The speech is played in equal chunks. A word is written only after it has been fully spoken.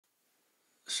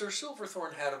Sir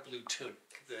Silverthorn had a blue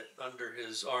tunic that under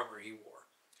his armor he wore.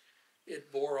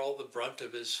 It bore all the brunt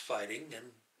of his fighting,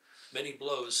 and many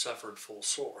blows suffered full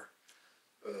sore.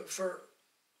 For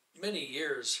many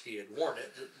years he had worn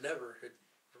it.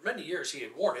 For many years he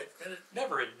had worn it, and it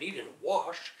never had needed a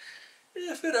wash.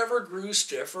 If it ever grew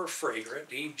stiff or fragrant,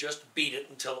 he'd just beat it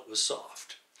until it was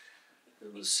soft.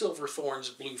 It was Silverthorn's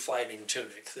blue fighting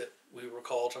tunic that we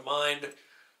recall to mind.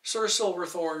 Sir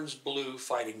Silverthorn's blue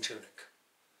fighting tunic,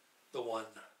 the one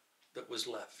that was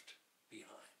left behind.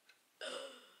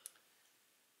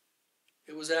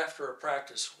 It was after a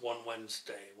practice one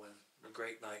Wednesday when the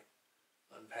great knight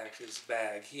unpacked his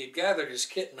bag. He had gathered his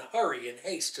kit in a hurry and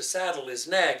haste to saddle his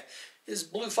nag. His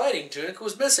blue fighting tunic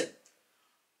was missing.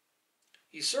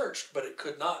 He searched, but it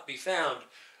could not be found.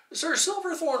 Sir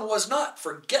Silverthorn was not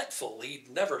forgetful. He'd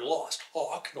never lost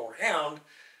hawk nor hound.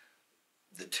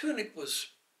 The tunic was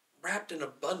wrapped in a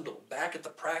bundle back at the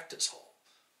practice hall,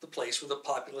 the place where the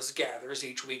populace gathers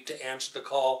each week to answer the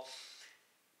call.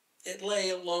 It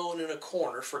lay alone in a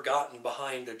corner, forgotten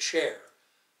behind a chair,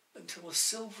 until a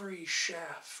silvery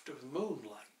shaft of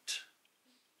moonlight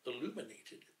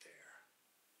illuminated it there.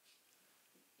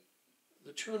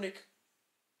 The tunic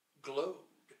glowed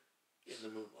in the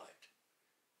moonlight.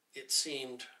 It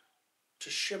seemed to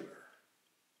shimmer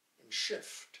and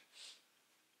shift.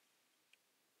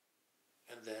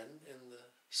 And then, in the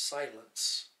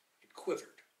silence, it quivered.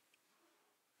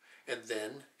 And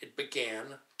then it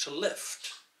began to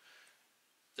lift.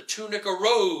 The tunic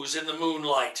arose in the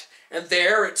moonlight, and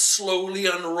there it slowly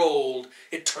unrolled.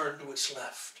 It turned to its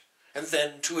left, and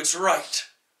then to its right,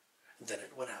 and then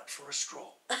it went out for a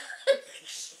stroll.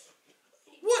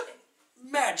 What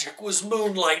magic was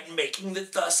moonlight making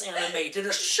that thus animated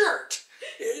a shirt?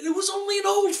 It was only an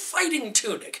old fighting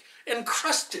tunic,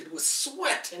 encrusted with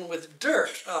sweat and with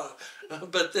dirt.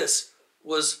 But this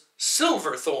was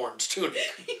Silverthorn's tunic,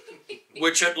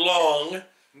 which at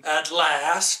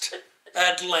last,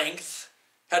 at length,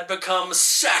 had become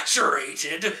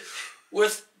saturated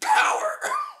with power,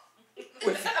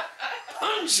 with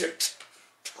pungent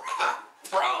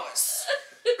prowess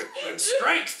and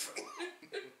strength.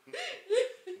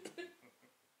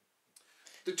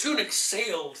 The tunic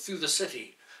sailed through the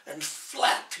city and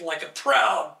flapped like a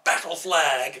proud battle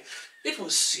flag. It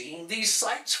was seeing these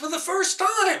sights for the first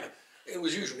time. It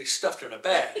was usually stuffed in a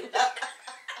bag.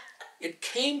 It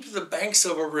came to the banks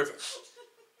of a river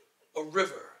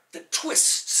that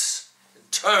twists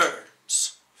and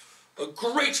turns, a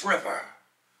great river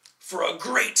for a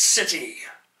great city,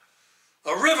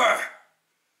 a river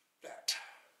that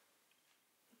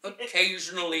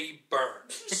occasionally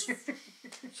burns.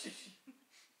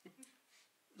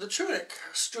 The tunic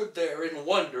stood there in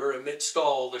wonder amidst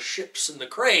all the ships and the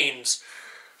cranes,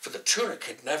 for the tunic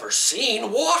had never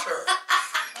seen water,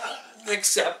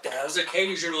 except as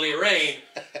occasionally rain.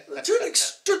 The tunic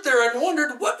stood there and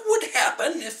wondered what would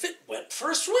happen if it went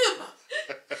for a swim.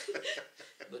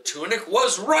 The tunic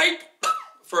was ripe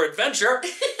for adventure,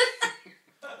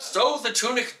 so the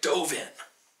tunic dove in.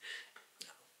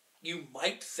 You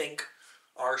might think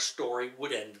our story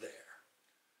would end there.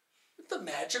 The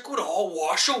magic would all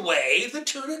wash away, the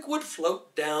tunic would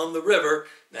float down the river,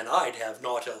 and I'd have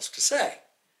naught else to say.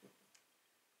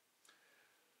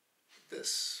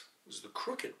 This was the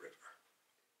Crooked River,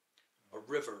 a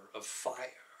river of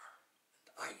fire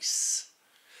and ice,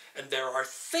 and there are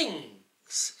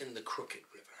things in the Crooked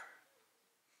River,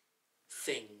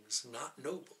 things not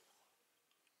noble,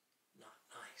 not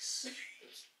nice.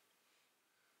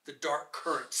 The dark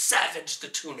current savaged the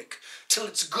tunic till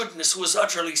its goodness was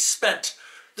utterly spent.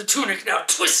 The tunic now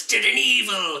twisted in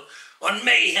evil, on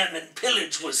mayhem and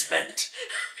pillage was bent.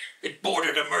 It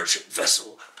boarded a merchant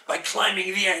vessel by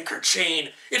climbing the anchor chain.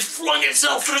 It flung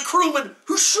itself at a crewman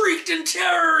who shrieked in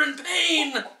terror and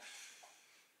pain.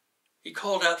 He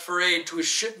called out for aid to his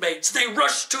shipmates. They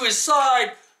rushed to his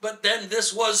side, but then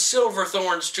this was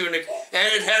Silverthorn's tunic,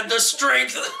 and it had the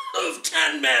strength of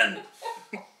 10 men.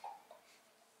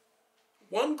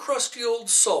 One crusty old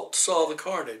salt saw the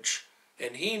carnage,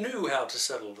 and he knew how to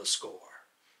settle the score,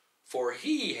 for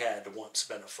he had once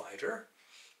been a fighter.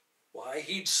 Why,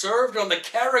 he'd served on the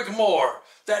Carrickmore,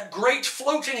 that great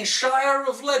floating shire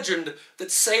of legend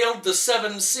that sailed the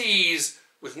 7 seas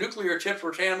with nuclear-tipped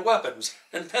rattan weapons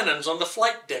and pennons on the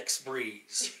flight deck's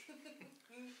breeze.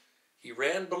 He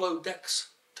ran below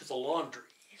decks to the laundry.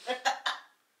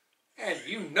 And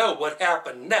you know what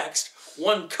happened next.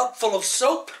 1 cupful of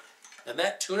soap, and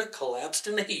that tunic collapsed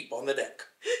in a heap on the deck.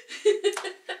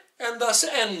 And thus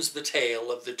ends the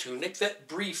tale of the tunic that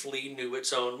briefly knew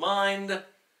its own mind.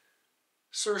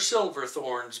 Sir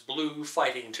Silverthorn's blue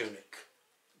fighting tunic,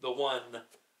 the one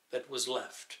that was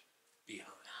left behind.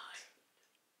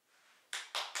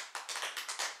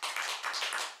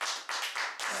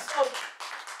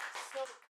 So